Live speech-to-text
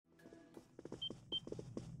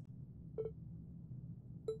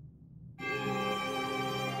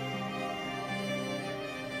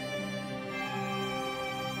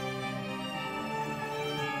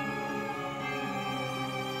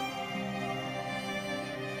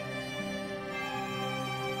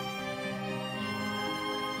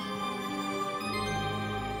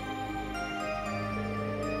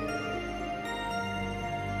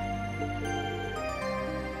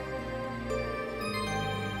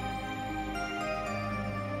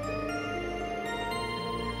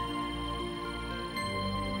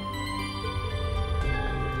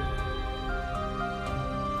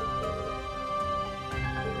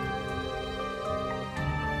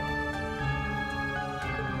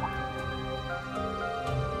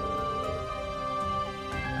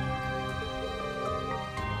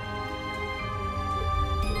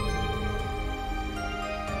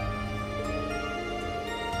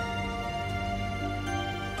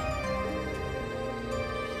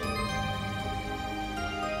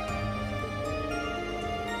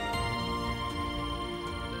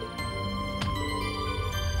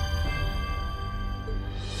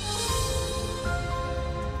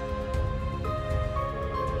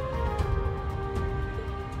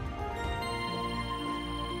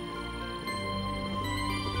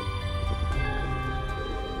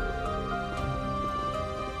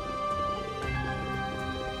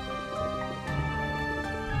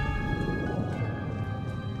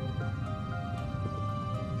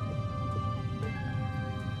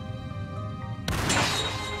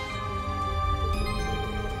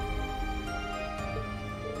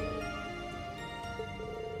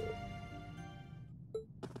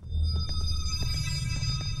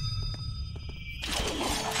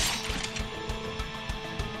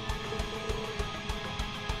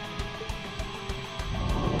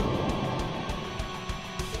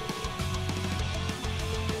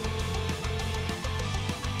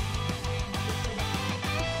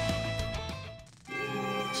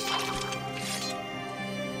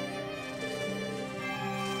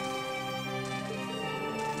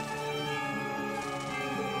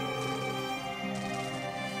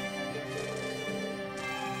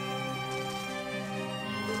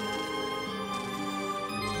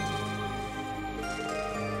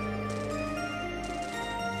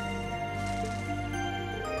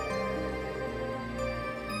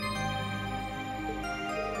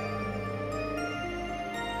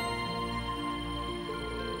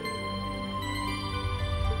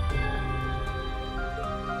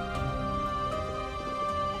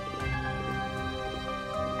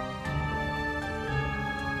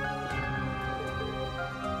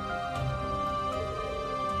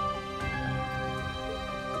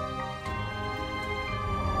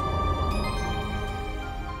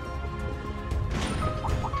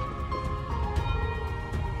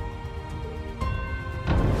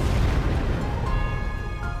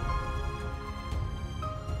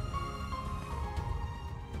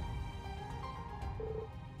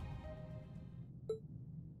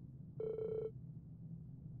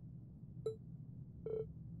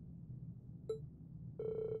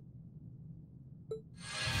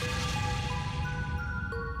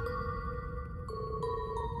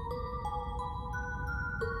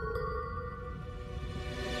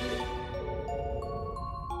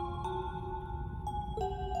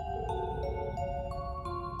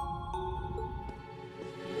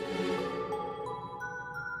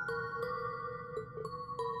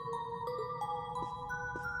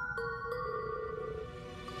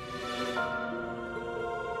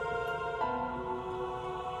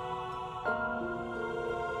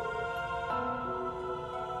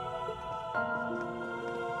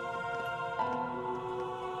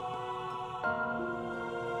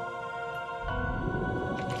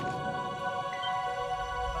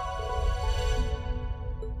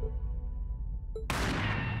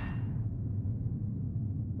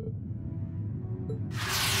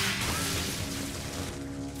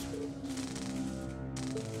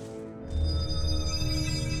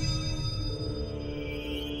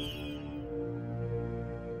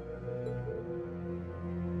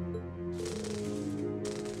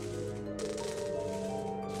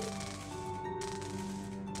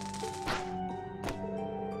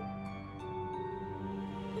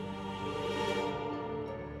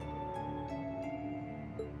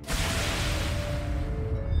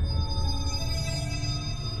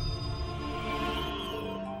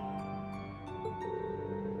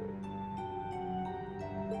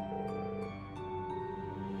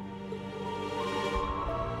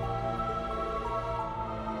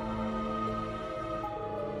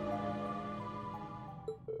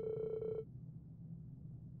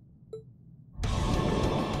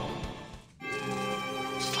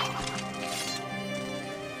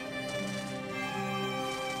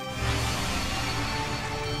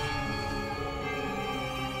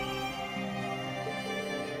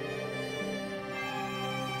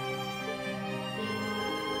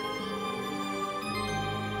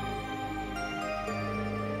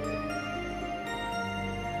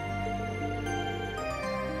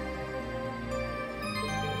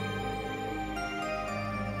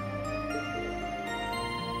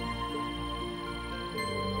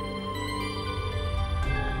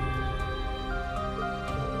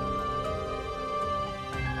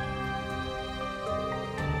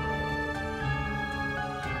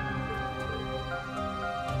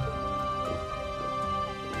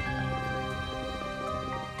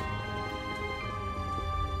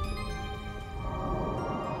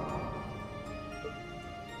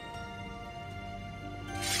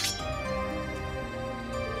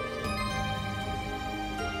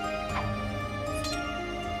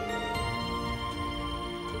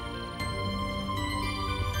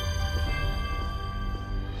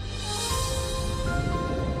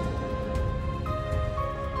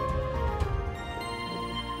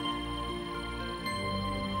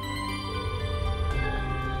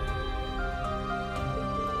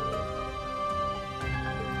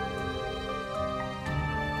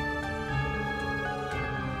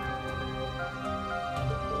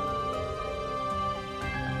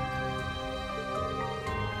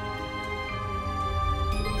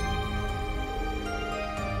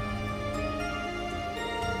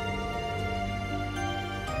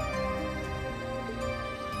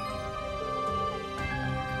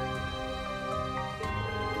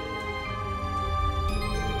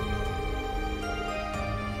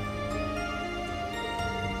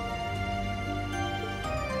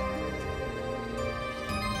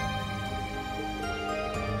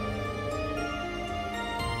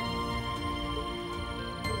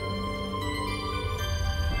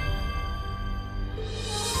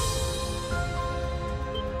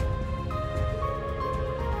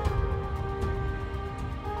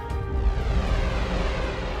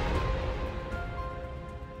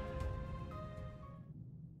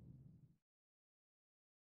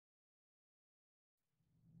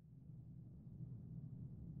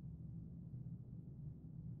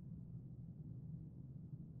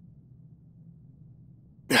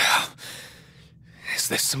Is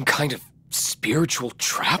this some kind of spiritual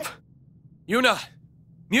trap? Yuna!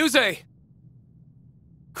 Muse!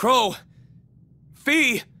 Crow!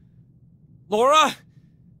 Fee! Laura!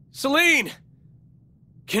 Celine!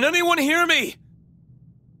 Can anyone hear me?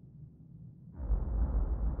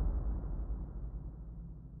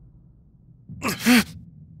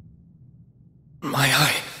 My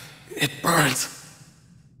eye, it burns.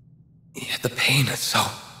 Yet the pain is so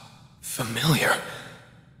familiar.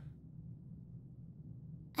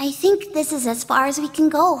 I think this is as far as we can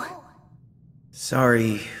go.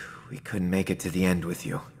 Sorry, we couldn't make it to the end with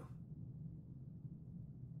you.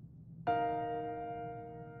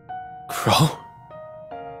 Crow?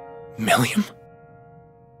 Milliam?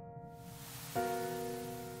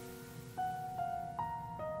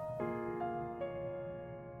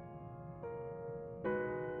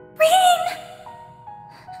 Rean!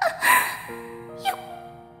 You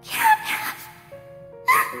can't have...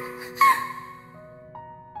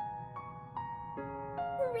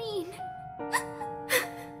 Rean...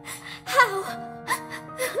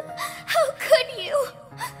 How could you?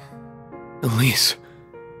 Elise,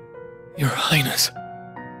 Your Highness.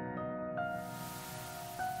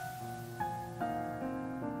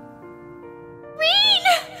 Rean!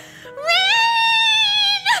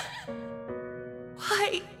 Rean!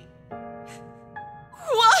 Why?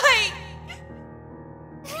 Why?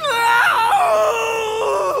 No!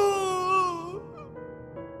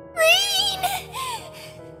 Rean!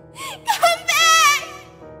 Come back!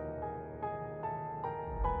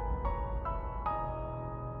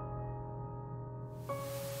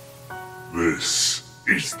 This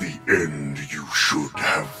is the end you should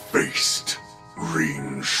have faced,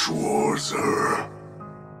 Rean Schwarzer.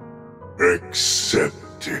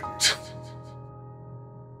 Accept it.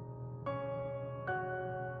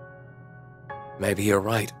 Maybe you're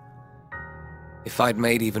right. If I'd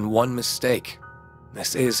made even one mistake,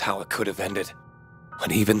 this is how it could have ended.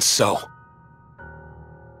 But even so...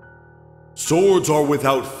 Swords are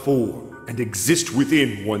without form and exist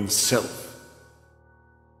within oneself.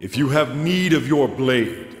 If you have need of your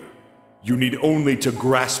blade, you need only to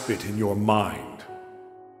grasp it in your mind.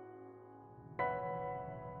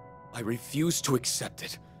 I refuse to accept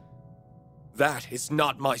it. That is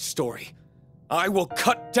not my story. I will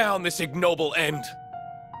cut down this ignoble end.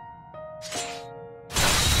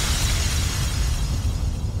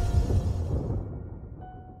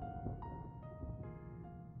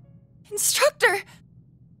 Instructor!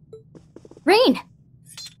 Rean!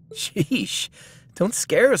 Sheesh. Don't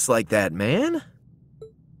scare us like that, man.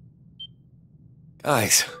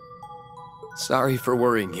 Guys, sorry for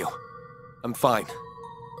worrying you. I'm fine.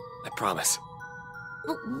 I promise.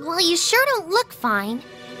 Well, you sure don't look fine.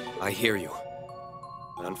 I hear you.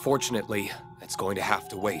 But unfortunately, it's going to have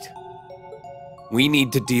to wait. We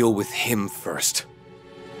need to deal with him first.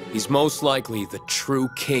 He's most likely the true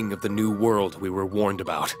king of the new world we were warned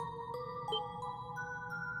about.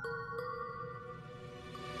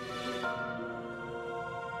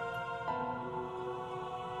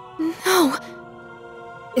 No.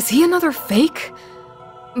 Is he another fake?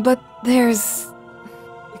 But there's...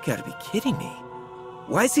 You gotta be kidding me.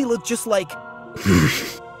 Why does he look just like...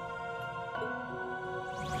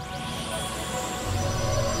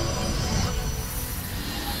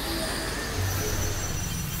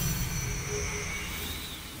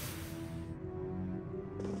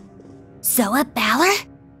 Zoa Balor?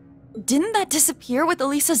 Didn't that disappear with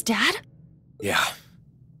Elisa's dad? Yeah.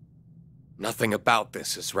 Nothing about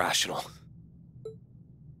this is rational.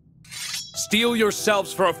 Steel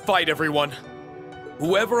yourselves for a fight, everyone.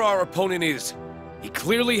 Whoever our opponent is, he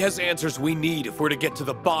clearly has answers we need if we're to get to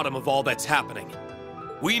the bottom of all that's happening.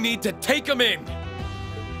 We need to take him in!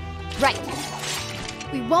 Right.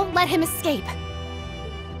 We won't let him escape.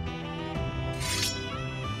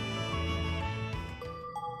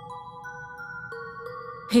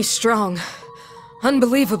 He's strong.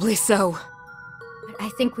 Unbelievably so. But I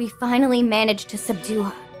think we finally managed to subdue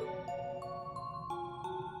her.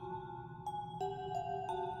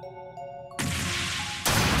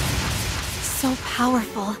 So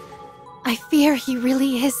powerful. I fear he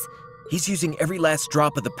really is. He's using every last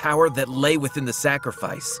drop of the power that lay within the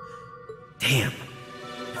sacrifice. Damn.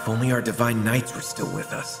 If only our divine knights were still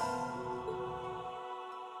with us.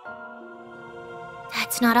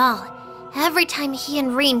 That's not all. Every time he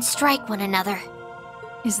and Rean strike one another.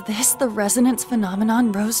 Is this the resonance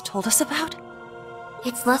phenomenon Rose told us about?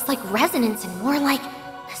 It's less like resonance and more like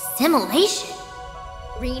assimilation.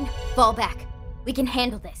 Rean, fall back. We can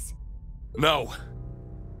handle this. No.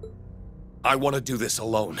 I want to do this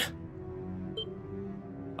alone.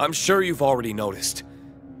 I'm sure you've already noticed,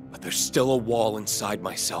 but there's still a wall inside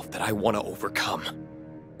myself that I want to overcome.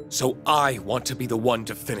 So I want to be the one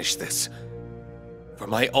to finish this. For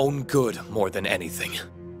my own good more than anything.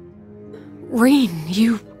 Rean,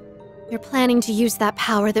 You're planning to use that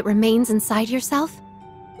power that remains inside yourself?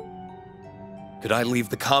 Could I leave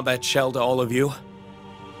the combat shell to all of you?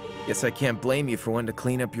 Guess I can't blame you for wanting to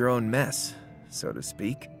clean up your own mess, so to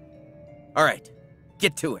speak. All right,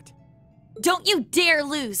 get to it. Don't you dare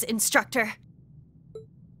lose, Instructor!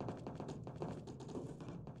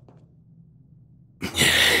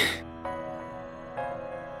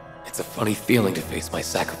 It's a funny feeling to face my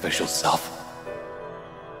sacrificial self.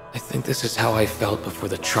 I think this is how I felt before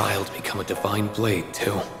the trial to become a divine blade,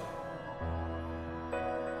 too.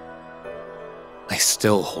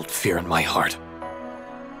 still hold fear in my heart.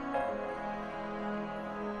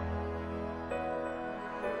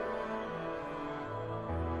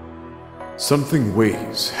 Something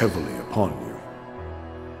weighs heavily upon you.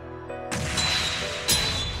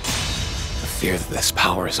 The fear that this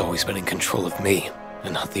power has always been in control of me,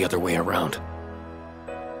 and not the other way around.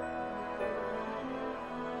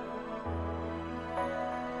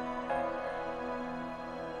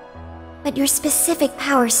 But your specific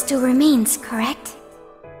power still remains, correct?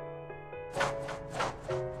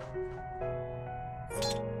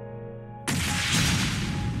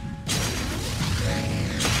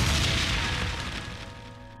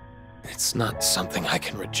 It's not something I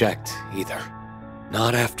can reject, either.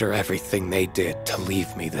 Not after everything they did to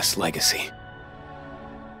leave me this legacy.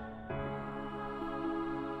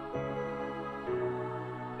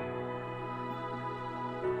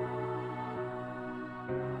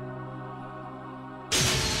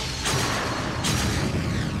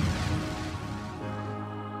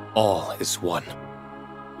 All is one.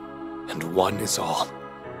 And one is all.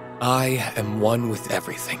 I am one with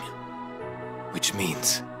everything. Which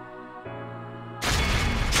means...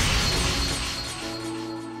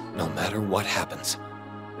 no matter what happens,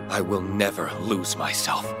 I will never lose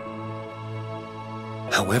myself.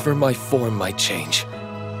 However my form might change,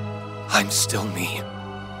 I'm still me.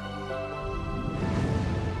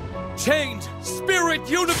 Chained Spirit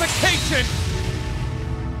Unification!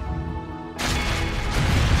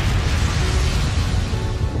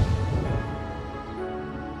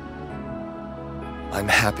 I'm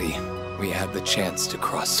happy we had the chance to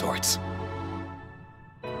cross swords.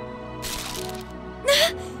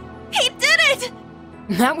 He did it!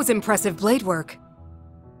 That was impressive blade work.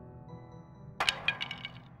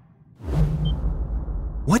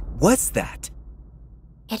 What was that?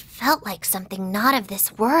 It felt like something not of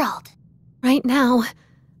this world. Right now,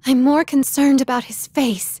 I'm more concerned about his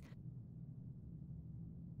face.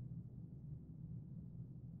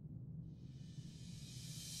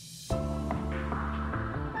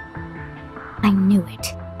 I knew it.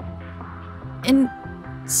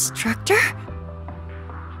 Instructor?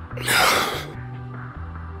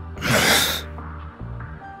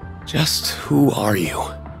 Just who are you?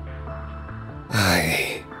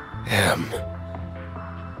 I am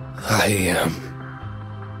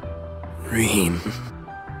Rean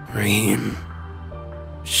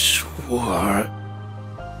Schwartz.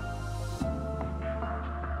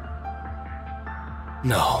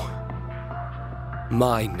 No.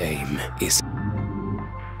 My name is...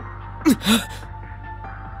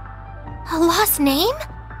 A lost name?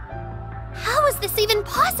 How is this even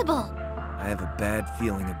possible? I have a bad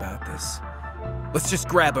feeling about this. Let's just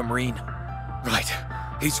grab him, Rean. Right.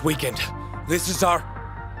 He's weakened. This is our...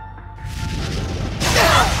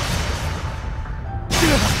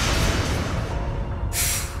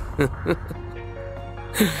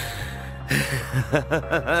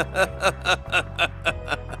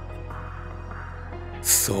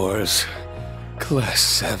 Trails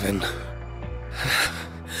Class VII.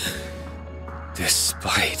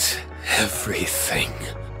 Despite everything.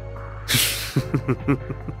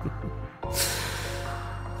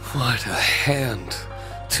 What a hand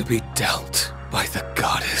to be dealt by the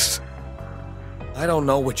goddess. I don't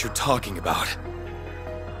know what you're talking about.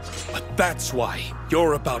 But that's why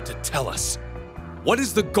you're about to tell us. What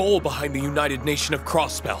is the goal behind the United Nation of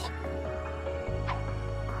Crossbell?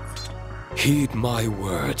 Heed my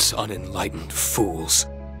words, unenlightened fools.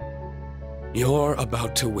 You're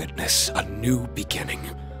about to witness a new beginning.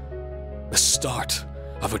 The start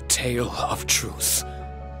of a tale of truth.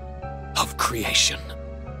 Of creation.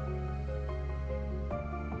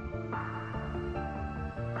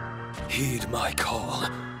 Heed my call.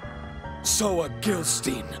 Soa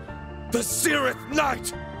Gilstein, the Zereth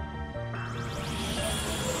Knight!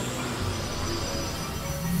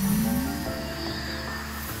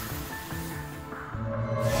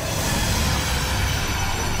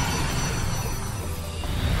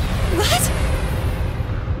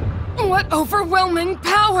 What overwhelming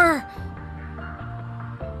power!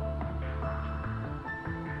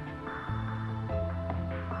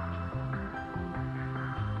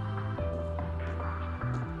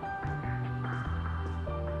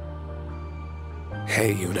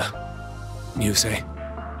 Hey, Yuna. Muse,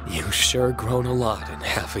 you've sure grown a lot in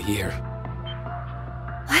half a year.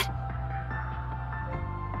 What?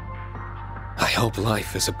 I hope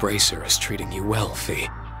life as a bracer is treating you well, Fee.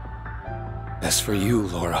 As for you,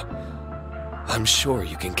 Laura, I'm sure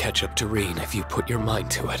you can catch up to Rean if you put your mind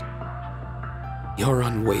to it. Your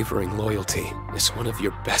unwavering loyalty is one of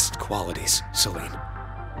your best qualities, Celine.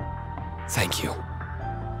 Thank you.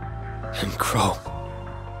 And Crow,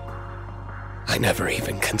 I never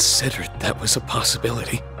even considered that was a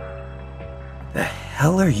possibility. The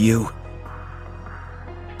hell are you?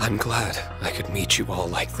 I'm glad I could meet you all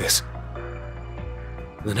like this.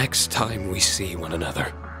 The next time we see one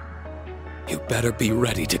another, you better be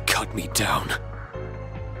ready to cut me down.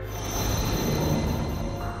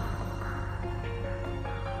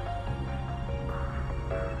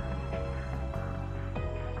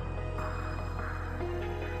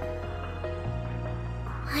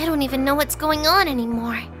 I don't even know what's going on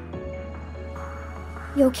anymore.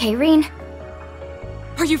 You okay, Rean?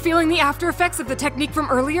 Are you feeling the after effects of the technique from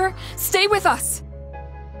earlier? Stay with us!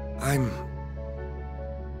 I'm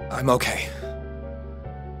okay.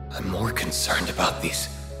 I'm more concerned about these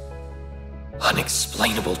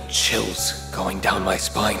unexplainable chills going down my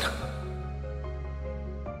spine.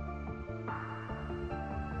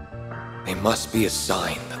 They must be a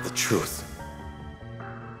sign that the truth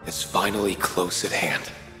is finally close at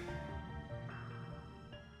hand.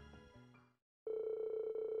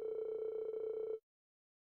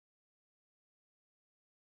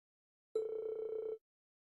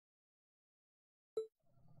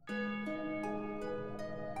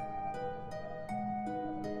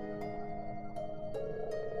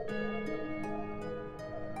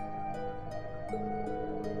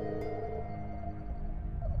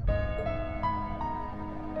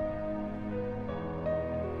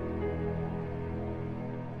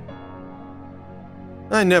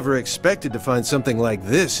 I never expected to find something like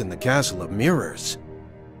this in the Castle of Mirrors.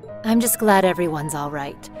 I'm just glad everyone's all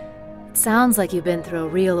right. It sounds like you've been through a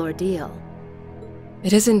real ordeal.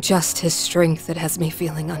 It isn't just his strength that has me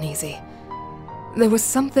feeling uneasy. There was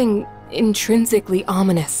something intrinsically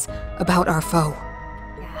ominous about our foe.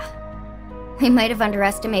 Yeah. We might have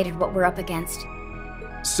underestimated what we're up against.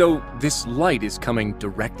 So, this light is coming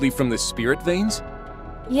directly from the spirit veins?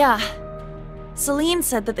 Yeah. Celine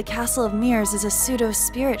said that the Castle of Mirrors is a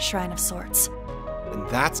pseudo-spirit shrine of sorts. And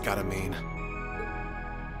that's gotta mean...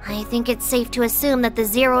 I think it's safe to assume that the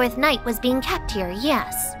Zeroth Night was being kept here,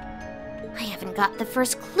 yes. I haven't got the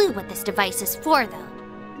first clue what this device is for, though.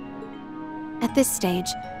 At this stage,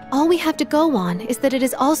 all we have to go on is that it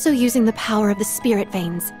is also using the power of the spirit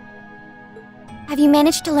veins. Have you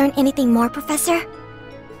managed to learn anything more, Professor?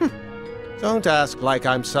 Don't ask like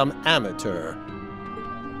I'm some amateur.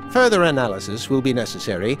 Further analysis will be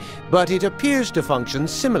necessary, but it appears to function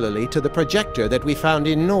similarly to the projector that we found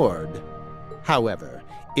in Nord. However,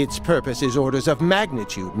 its purpose is orders of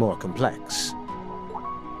magnitude more complex.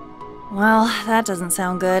 Well, that doesn't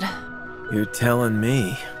sound good. You're telling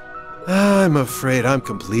me. I'm afraid I'm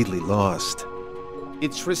completely lost.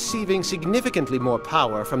 It's receiving significantly more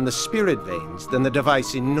power from the spirit veins than the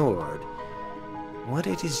device in Nord. What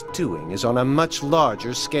it is doing is on a much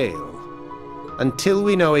larger scale. Until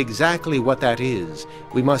we know exactly what that is,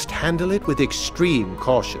 we must handle it with extreme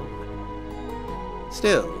caution.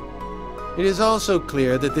 Still, it is also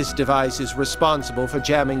clear that this device is responsible for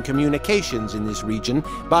jamming communications in this region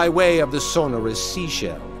by way of the sonorous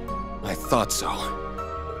seashell. I thought so.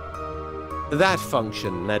 That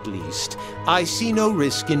function, at least, I see no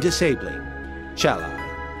risk in disabling. Shall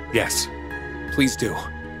I? Yes, please do.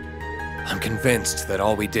 I'm convinced that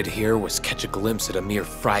all we did here was catch a glimpse at a mere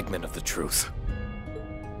fragment of the truth.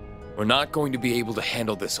 We're not going to be able to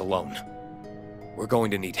handle this alone. We're going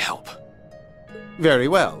to need help. Very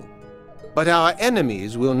well. But our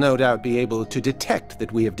enemies will no doubt be able to detect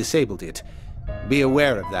that we have disabled it. Be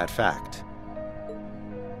aware of that fact.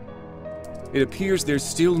 It appears there's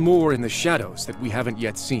still more in the shadows that we haven't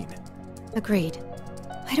yet seen. Agreed.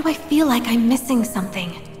 Why do I feel like I'm missing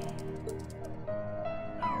something?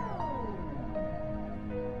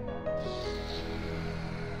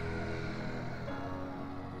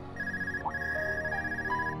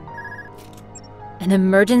 An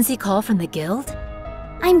emergency call from the Guild?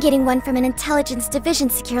 I'm getting one from an Intelligence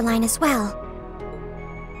Division secure line as well.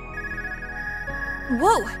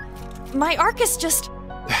 Whoa! My Arcus just...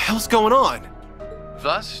 The hell's going on?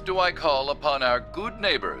 Thus do I call upon our good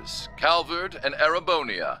neighbors, Calvard and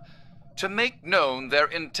Erebonia, to make known their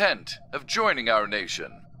intent of joining our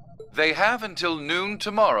nation. They have until noon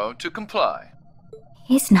tomorrow to comply.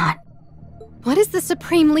 He's not. What is the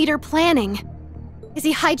Supreme Leader planning? Is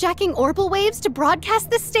he hijacking orbital waves to broadcast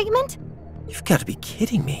this statement? You've got to be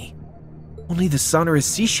kidding me. Only the sonorous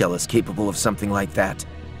seashell is capable of something like that.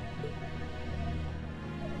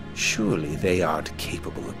 Surely they aren't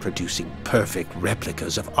capable of producing perfect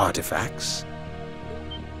replicas of artifacts.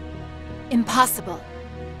 Impossible.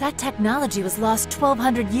 That technology was lost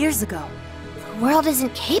 1,200 years ago. The world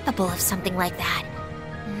isn't capable of something like that.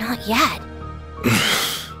 Not yet.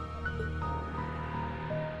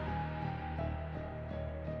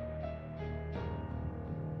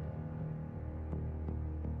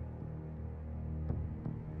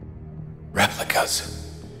 Replicas.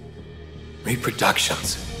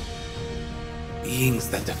 Reproductions. Beings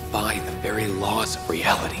that defy the very laws of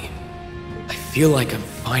reality. I feel like I'm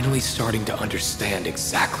finally starting to understand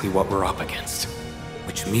exactly what we're up against.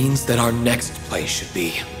 Which means that our next play should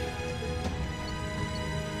be...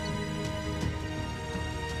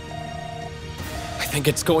 I think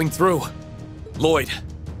it's going through. Lloyd,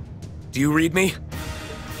 do you read me?